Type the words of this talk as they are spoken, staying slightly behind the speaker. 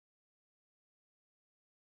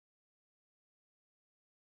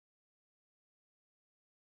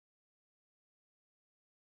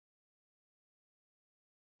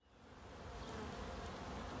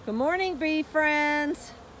Good morning, bee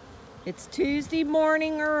friends. It's Tuesday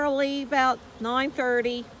morning early, about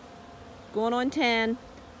 9:30, going on 10.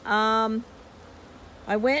 I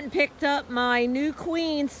went and picked up my new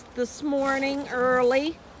queens this morning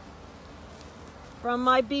early from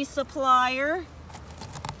my bee supplier.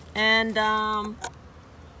 And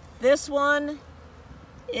this one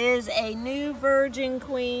is a new virgin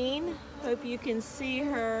queen. Hope you can see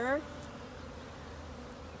her.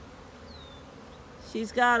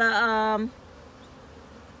 She's got a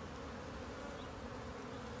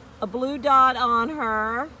blue dot on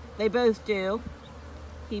her. They both do.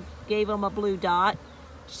 He gave them a blue dot.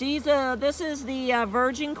 This is the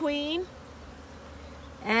virgin queen,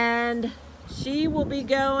 and she will be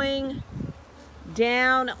going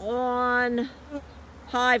down on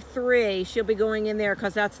hive 3. She'll be going in there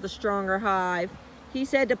because that's the stronger hive. He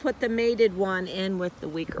said to put the mated one in with the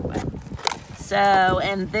weaker one. So,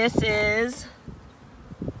 and this is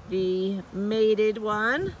the mated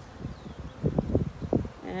one,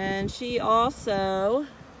 and she also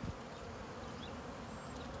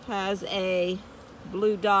has a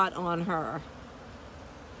blue dot on her.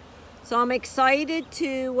 So I'm excited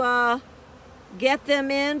to get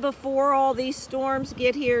them in before all these storms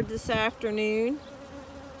get here this afternoon.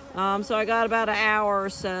 So I got about an hour or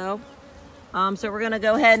so. So we're gonna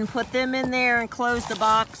go ahead and put them in there and close the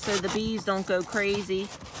box so the bees don't go crazy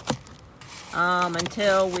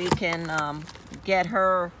until we can get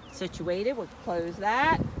her situated. We'll close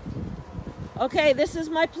that. Okay, this is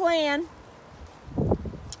my plan.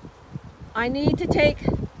 I need to take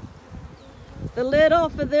the lid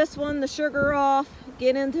off of this one, the sugar off,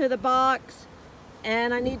 get into the box,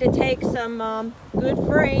 and I need to take some good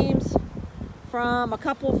frames from a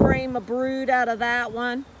couple frame of brood out of that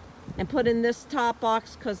one and put in this top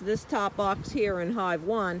box, because this top box here in hive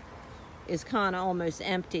 1 is kind of almost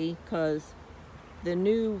empty because the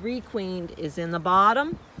new requeened is in the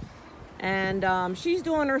bottom, and she's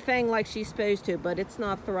doing her thing like she's supposed to, but it's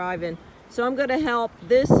not thriving. So I'm going to help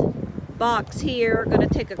this box here. Going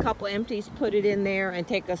to take a couple empties, put it in there, and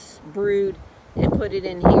take a brood and put it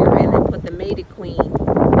in here, and then put the mated queen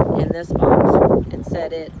in this box and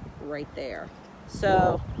set it right there.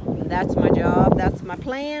 So that's my job, that's my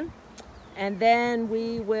plan, and then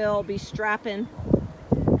we will be strapping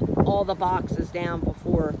all the boxes down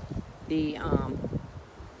before the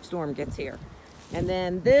storm gets here. And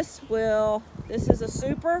then this is a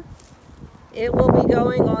super. It will be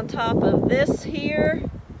going on top of this here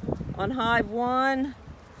on hive 1.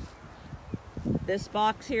 This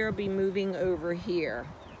box here will be moving over here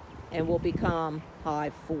and will become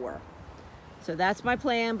hive 4. So that's my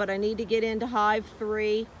plan, but I need to get into hive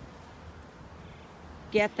 3,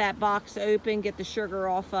 get that box open, get the sugar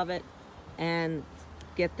off of it, and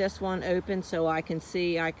get this one open so I can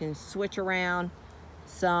switch around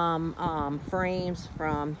some frames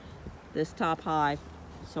from this top hive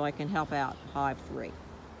so I can help out hive 3.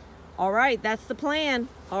 All right, that's the plan.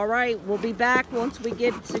 All right, we'll be back once we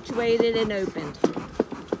get situated and opened.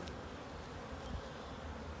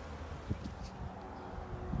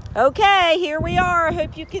 Okay, here we are. I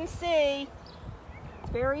hope you can see.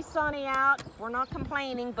 It's very sunny out. We're not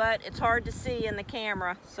complaining, but it's hard to see in the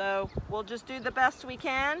camera. So we'll just do the best we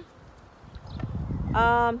can.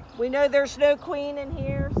 We know there's no queen in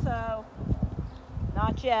here, so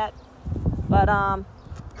not yet. But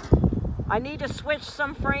I need to switch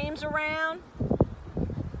some frames around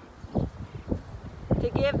to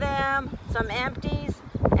give them some empties,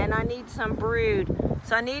 and I need some brood.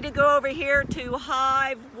 So I need to go over here to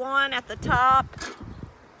hive 1 at the top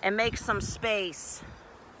and make some space.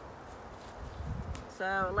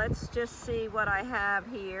 So let's just see what I have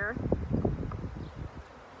here.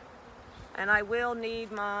 And I will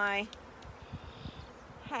need my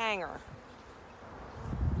hanger.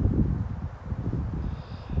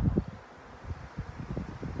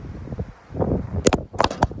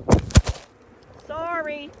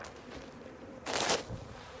 Sorry.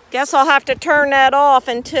 Guess I'll have to turn that off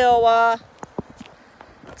until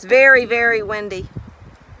it's very, very windy.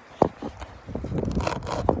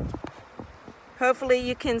 Hopefully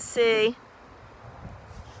you can see.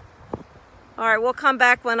 All right, we'll come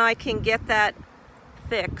back when I can get that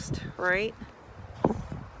fixed, right?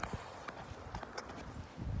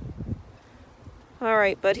 All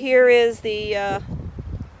right, but here is the,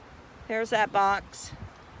 there's that box.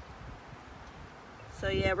 So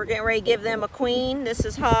yeah, we're getting ready to give them a queen. This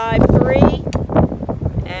is hive 3,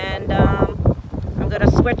 and I'm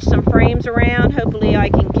gonna switch some frames around. Hopefully I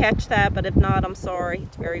can catch that, but if not, I'm sorry,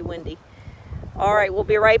 it's very windy. All right, we'll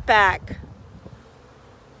be right back.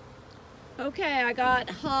 Okay, I got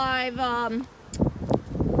hive, oh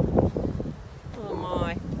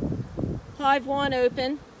my, hive 1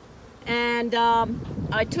 open, and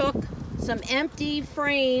I took some empty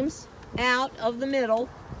frames out of the middle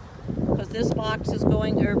because this box is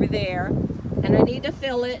going over there, and I need to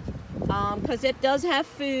fill it because it does have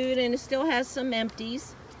food and it still has some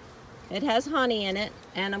empties. It has honey in it,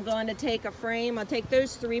 and I'm going to take a frame. I'll take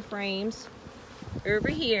those 3 frames over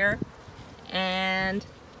here, and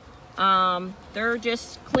they're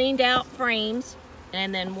just cleaned out frames,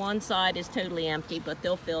 and then one side is totally empty, but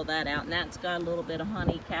they'll fill that out, and that's got a little bit of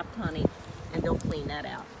honey, capped honey, and they'll clean that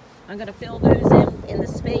out. I'm going to fill those in the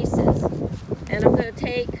spaces, and I'm going to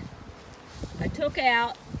take, I took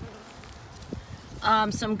out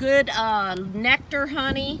some good nectar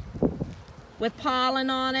honey with pollen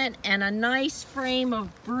on it, and a nice frame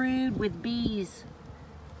of brood with bees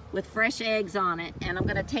with fresh eggs on it, and I'm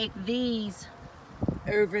going to take these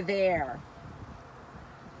over there.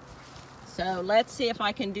 So let's see if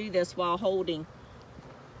I can do this while holding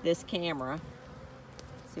this camera.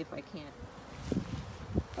 See if I can.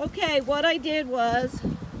 Okay, what I did was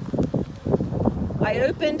I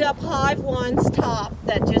opened up hive 1's top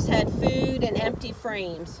that just had food and empty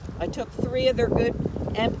frames. I took 3 of their good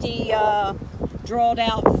empty drawed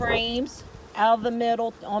out frames out of the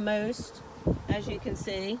middle almost, as you can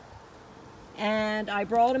see, and I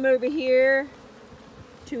brought them over here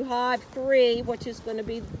to hive 3, which is going to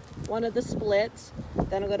be one of the splits.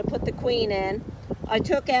 Then I'm going to put the queen in. I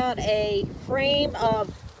took out a frame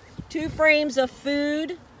of 2 frames of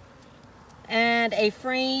food and a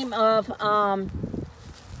frame of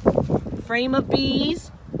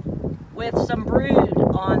bees with some brood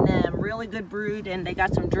on them, really good brood, and they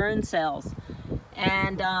got some drone cells.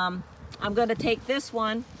 And I'm going to take this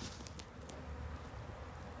one.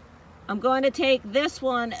 I'm going to take this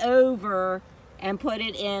one over and put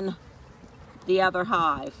it in the other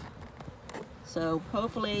hive. So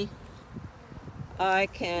hopefully I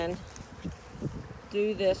can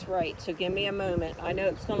do this right. So give me a moment. I know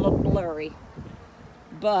it's going to look blurry,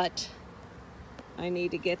 but I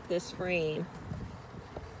need to get this frame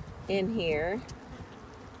in here.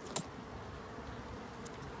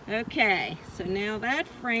 Okay, so now that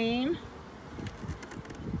frame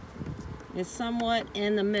is somewhat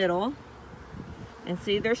in the middle, and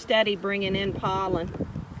see, they're steady bringing in pollen,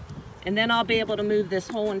 and then I'll be able to move this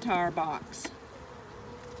whole entire box.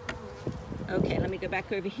 Okay, let me go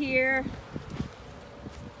back over here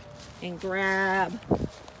and grab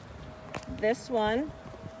this one.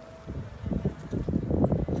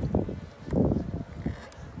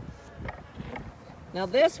 Now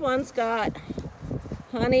this one's got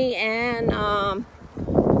honey, and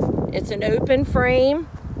it's an open frame,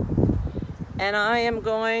 and I am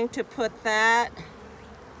going to put that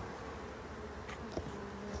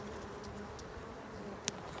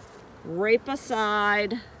right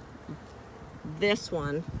beside this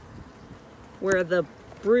one where the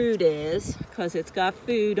brood is, because it's got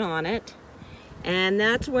food on it, and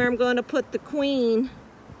that's where I'm going to put the queen.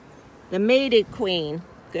 The mated queen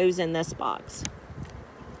goes in this box.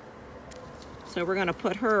 So we're going to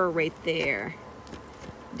put her right there,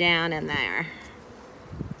 down in there.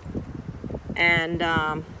 And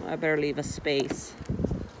I better leave a space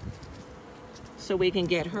so we can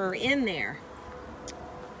get her in there.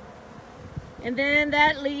 And then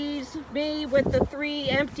that leaves me with the 3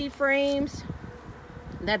 empty frames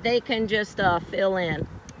that they can just fill in.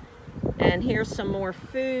 And here's some more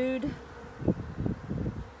food.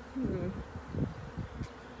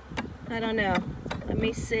 I don't know. Let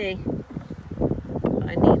me see.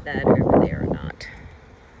 I need that over there or not.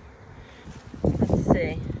 Let's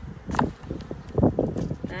see.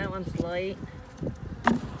 That one's light.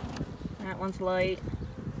 That one's light.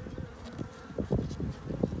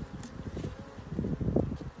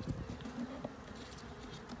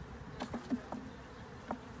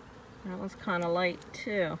 That one's kind of light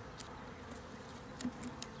too.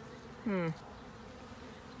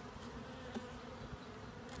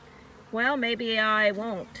 Well, maybe I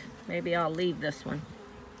won't. Maybe I'll leave this one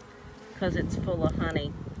because it's full of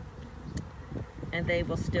honey and they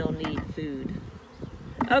will still need food.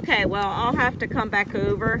 Okay, well, I'll have to come back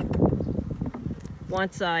over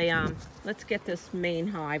once I, let's get this main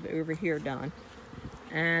hive over here done.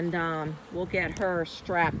 And we'll get her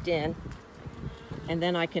strapped in, and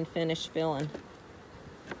then I can finish filling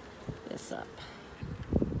this up.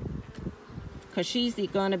 Because she's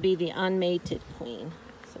going to be the unmated queen.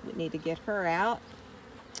 So we need to get her out.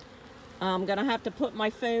 I'm going to have to put my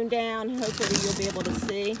phone down. Hopefully you'll be able to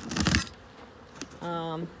see.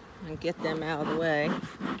 And get them out of the way.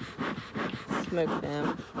 Smoke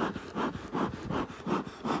them.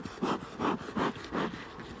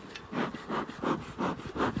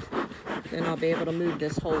 Then I'll be able to move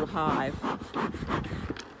this whole hive.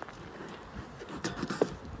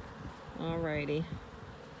 Alrighty.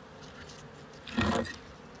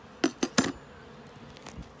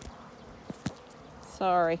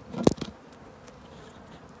 Sorry.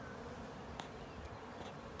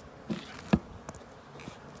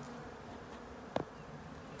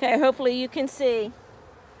 Okay, hopefully you can see.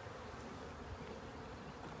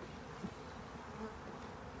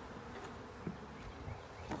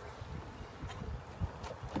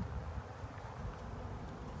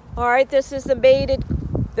 All right, this is the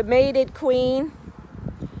mated queen,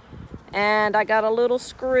 and I got a little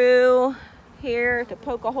screw here to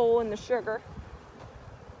poke a hole in the sugar,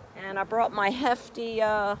 and I brought my hefty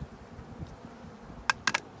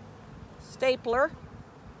stapler.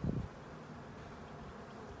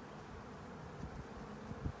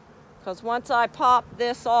 Because once I pop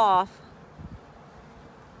this off,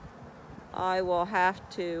 I will have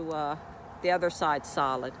to, the other side's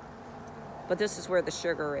solid. But this is where the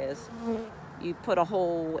sugar is. You put a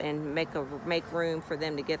hole and make room for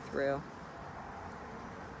them to get through.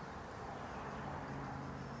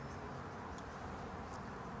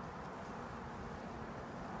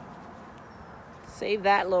 Save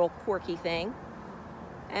that little quirky thing.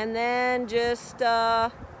 And then just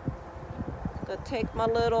to take my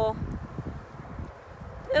little,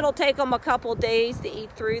 it'll take them a couple days to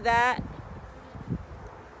eat through that.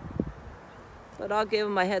 But I'll give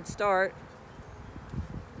them a head start.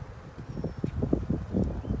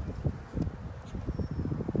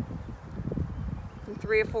 In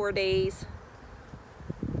 3 or 4 days.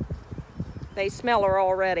 They smell her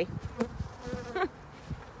already.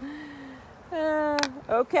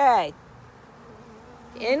 Okay.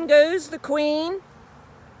 In goes the queen.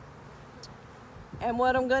 And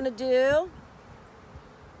what I'm going to do,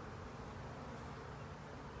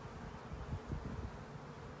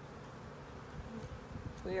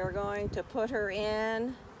 we are going to put her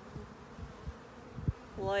in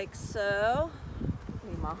like so.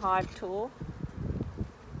 Need my hive tool.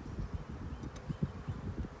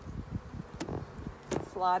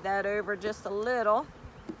 Slide that over just a little,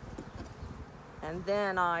 and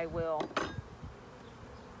then I will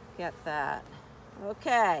get that.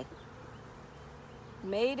 Okay.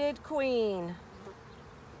 Mated queen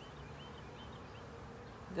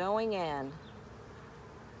going in.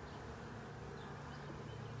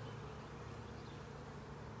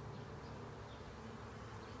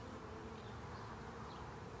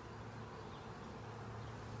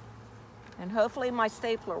 And hopefully my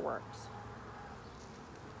stapler works.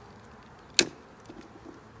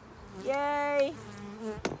 Yay!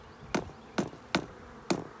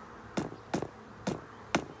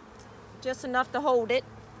 Just enough to hold it.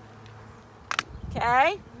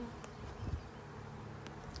 Okay.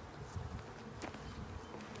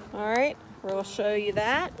 All right, we'll show you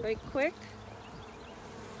that right quick.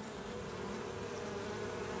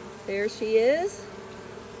 There she is.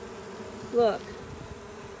 Look.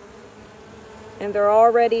 And they're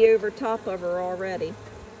already over top of her already.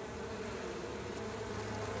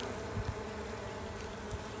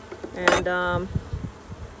 And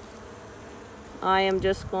I am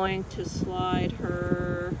just going to slide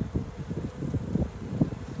her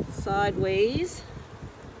sideways,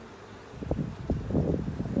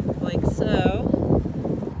 like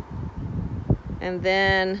so. And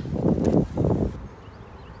then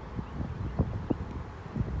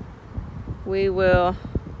we will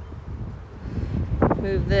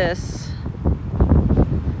move this.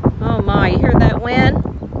 Oh my, you hear that wind?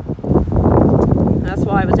 That's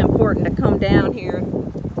why it was important to come down here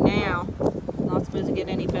now. Not supposed to get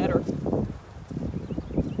any better.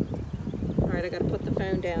 Alright, I gotta put the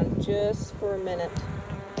phone down just for a minute.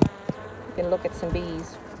 You can look at some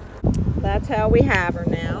bees. That's how we have her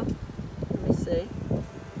now. Let me see.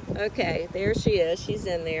 Okay, there she is. She's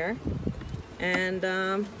in there. And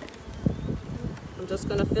I'm just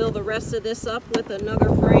gonna fill the rest of this up with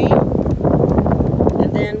another frame.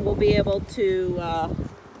 And then we'll be able to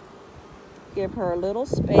give her a little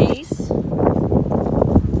space.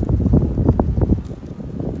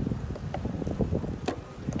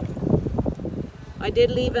 I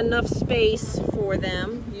did leave enough space for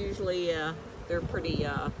them. Usually they're pretty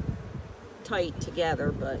tight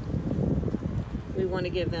together, but we want to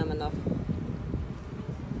give them enough,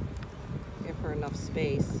 give her enough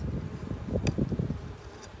space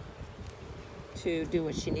to do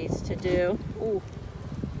what she needs to do. Ooh,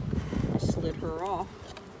 I slid her off.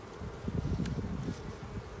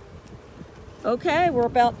 Okay, we're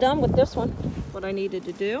about done with this one, what I needed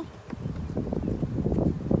to do.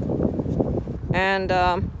 And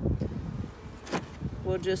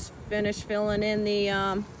we'll just finish filling in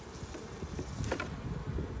the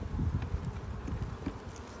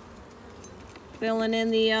filling in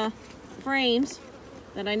the frames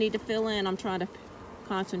that I need to fill in. I'm trying to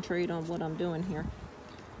concentrate on what I'm doing here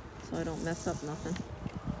so I don't mess up nothing.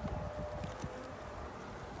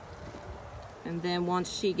 And then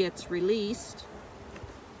once she gets released,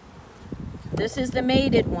 this is the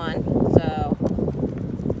mated one, so,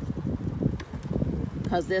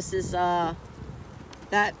 because this is that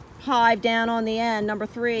hive down on the end, number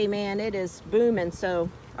 3, man, it is booming, so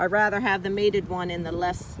I'd rather have the mated one in the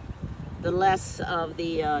less of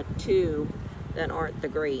the 2 that aren't the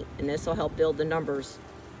great, and this will help build the numbers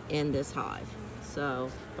in this hive, so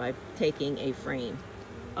by taking a frame.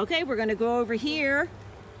 Okay, we're going to go over here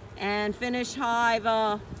and finish hive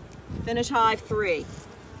 3.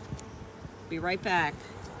 Be right back.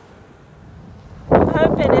 I'm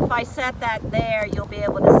hoping if I set that there, you'll be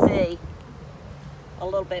able to see a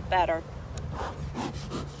little bit better.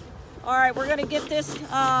 All right, we're going to get this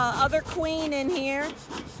other queen in here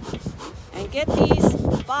and get these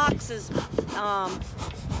boxes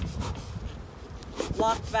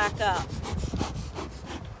locked back up.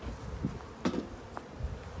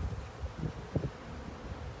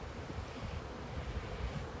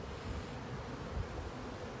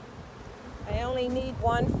 I only need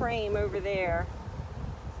 1 frame over there,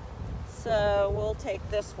 so we'll take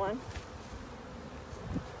this one.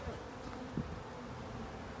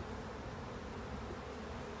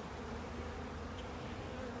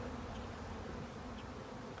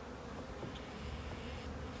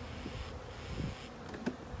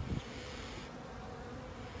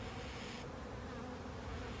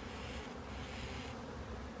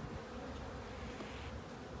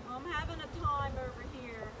 I'm having a time over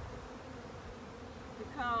here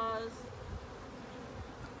because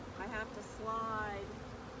I have to slide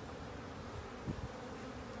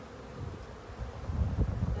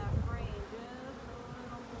that frame just a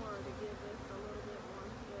little more to give this a little bit more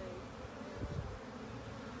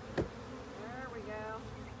space. There we go.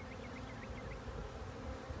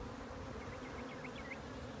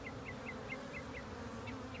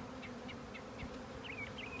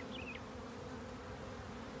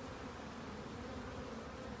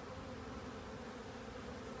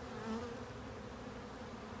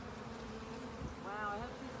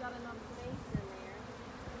 Got enough space in there.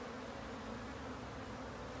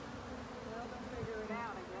 Well, they'll figure it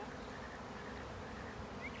out, I guess.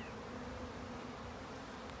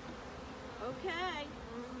 Okay.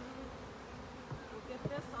 We'll get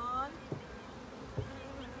this on.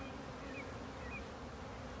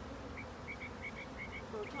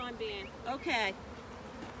 For the time being. Okay.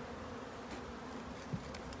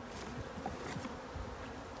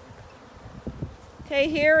 Okay,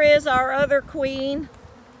 here is our other queen.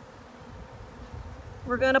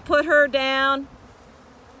 We're going to put her down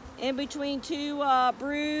in between 2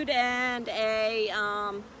 brood and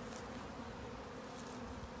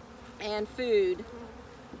food.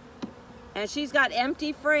 And she's got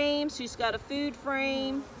empty frames. She's got a food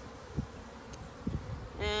frame.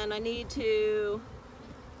 And I need to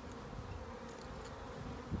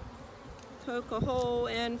poke a hole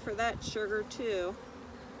in for that sugar too.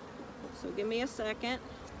 So give me a second.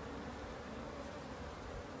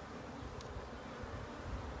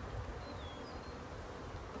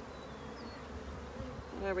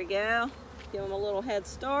 There we go. Give them a little head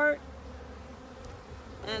start.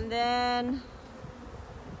 And then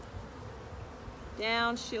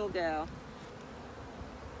down she'll go.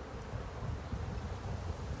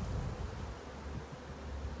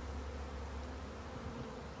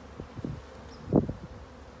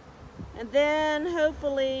 And then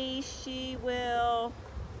hopefully she will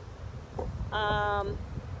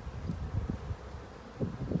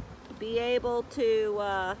be able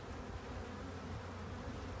to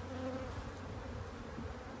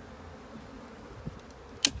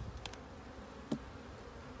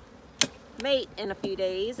mate in a few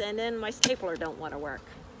days, and then my stapler don't want to work.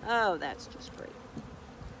 Oh, that's just great.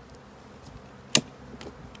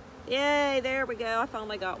 Yay, there we go. I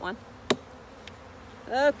finally got one.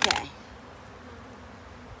 Okay.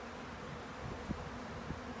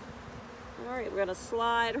 All right, we're going to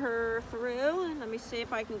slide her through, and let me see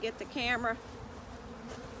if I can get the camera.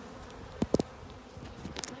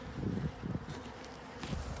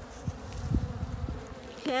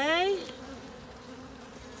 Okay.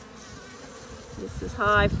 This is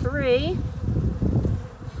hive 3,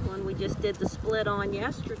 one we just did the split on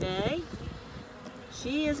yesterday.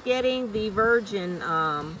 She is getting the virgin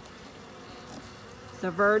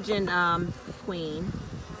queen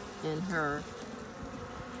in her.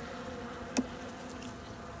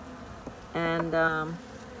 And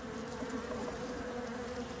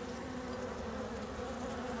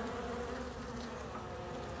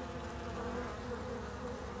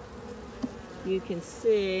you can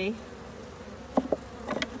see,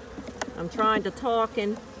 I'm trying to talk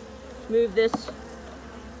and move this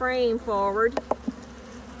frame forward.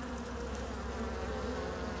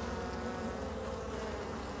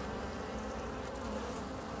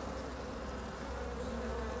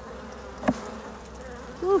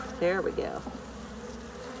 Whew, there we go.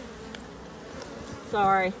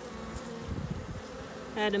 Sorry.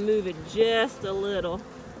 Had to move it just a little.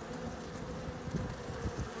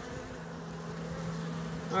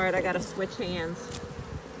 All right, I gotta switch hands.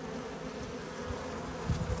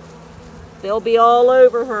 They'll be all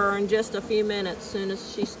over her in just a few minutes, as soon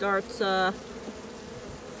as she starts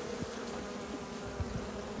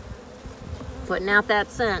putting out that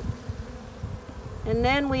scent. And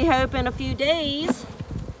then we hope in a few days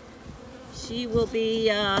she will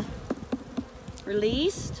be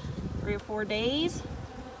released, 3 or 4 days.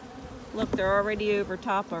 Look, they're already over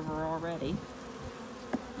top of her already.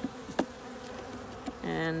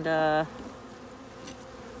 And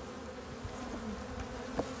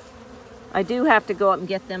I do have to go up and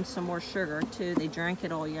get them some more sugar too. They drank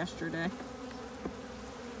it all yesterday.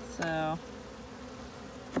 So,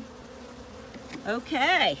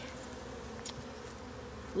 okay.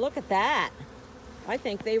 Look at that. I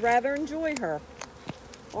think they rather enjoy her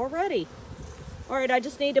already. All right, I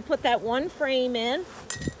just need to put that one frame in.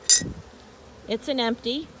 It's an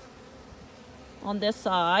empty on this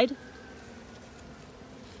side.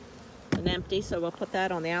 An empty, so we'll put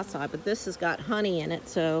that on the outside. But this has got honey in it,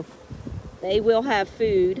 so they will have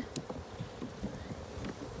food.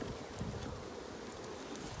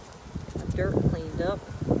 Got dirt cleaned up.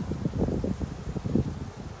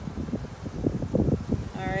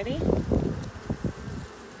 Alrighty.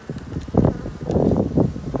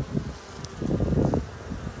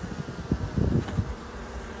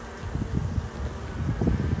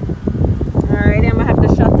 Alright, I'm gonna have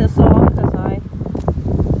to shut this off because I'm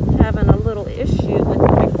having a little issue with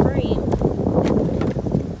my frame.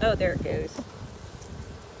 Oh, there it goes.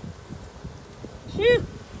 Shoot!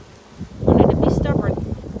 Wanted to be stubborn.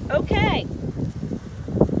 Okay.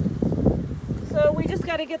 So we just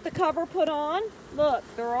got to get the cover put on. Look,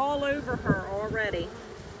 they're all over her already.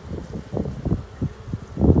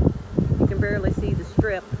 You can barely see the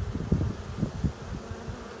strip.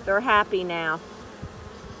 They're happy now.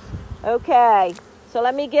 Okay, so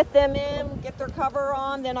let me get them in, get their cover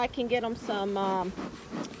on, then I can get them some,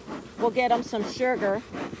 we'll get them some sugar.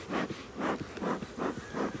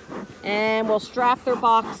 And we'll strap their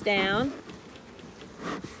box down.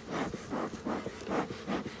 I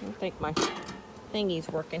don't think my thingy's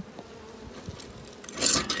working.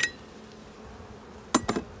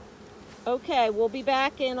 Okay, we'll be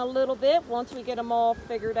back in a little bit once we get them all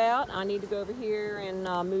figured out. I need to go over here and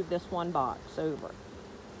move this one box over.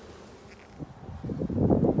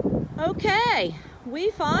 Okay, we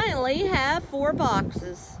finally have 4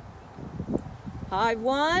 boxes. Hive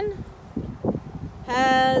 1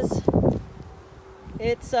 has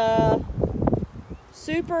its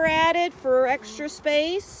super added for extra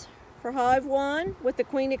space for Hive 1 with the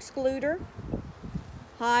queen excluder.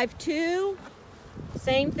 Hive 2,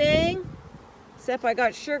 same thing, except I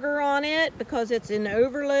got sugar on it because it's an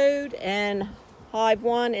overload, and Hive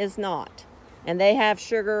 1 is not. And they have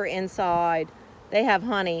sugar inside. They have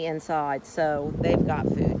honey inside, so they've got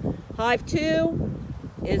food. Hive 2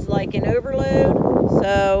 is like an overload,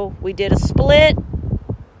 so we did a split,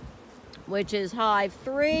 which is Hive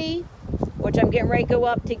 3, which I'm getting ready to go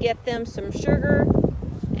up to get them some sugar.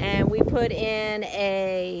 And we put in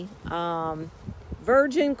a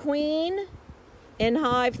virgin queen in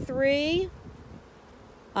Hive 3.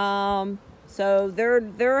 So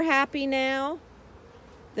they're happy now.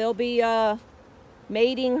 They'll be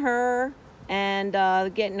mating her and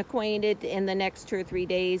getting acquainted in the next 2 or 3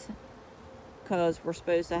 days, because we're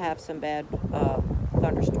supposed to have some bad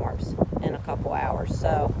thunderstorms in a couple hours.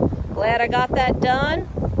 So glad I got that done.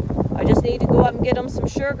 I just need to go up and get them some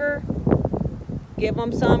sugar, give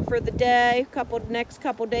them some for the day, next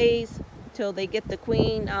couple days till they get the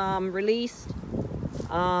queen released,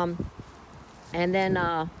 and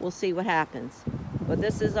then we'll see what happens. But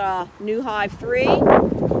this is a new Hive 3.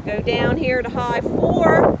 Go down here to Hive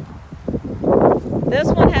 4. This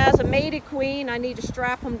one has a mated queen. I need to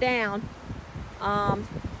strap them down.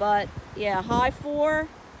 But yeah, Hive 4.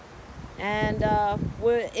 And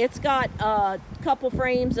it's got a couple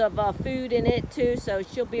frames of food in it too, so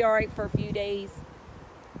she'll be all right for a few days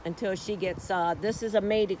until she gets, this is a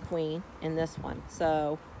mated queen in this one.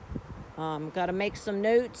 So, got to make some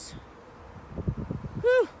notes.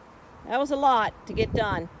 Whew, that was a lot to get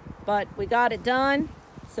done, but we got it done.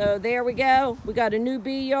 So there we go. We got a new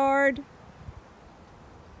bee yard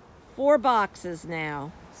 4 boxes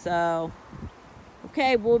now. So,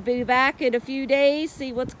 okay, we'll be back in a few days,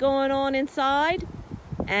 see what's going on inside.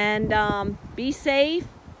 And be safe,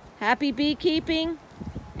 happy beekeeping,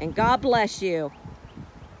 and God bless you.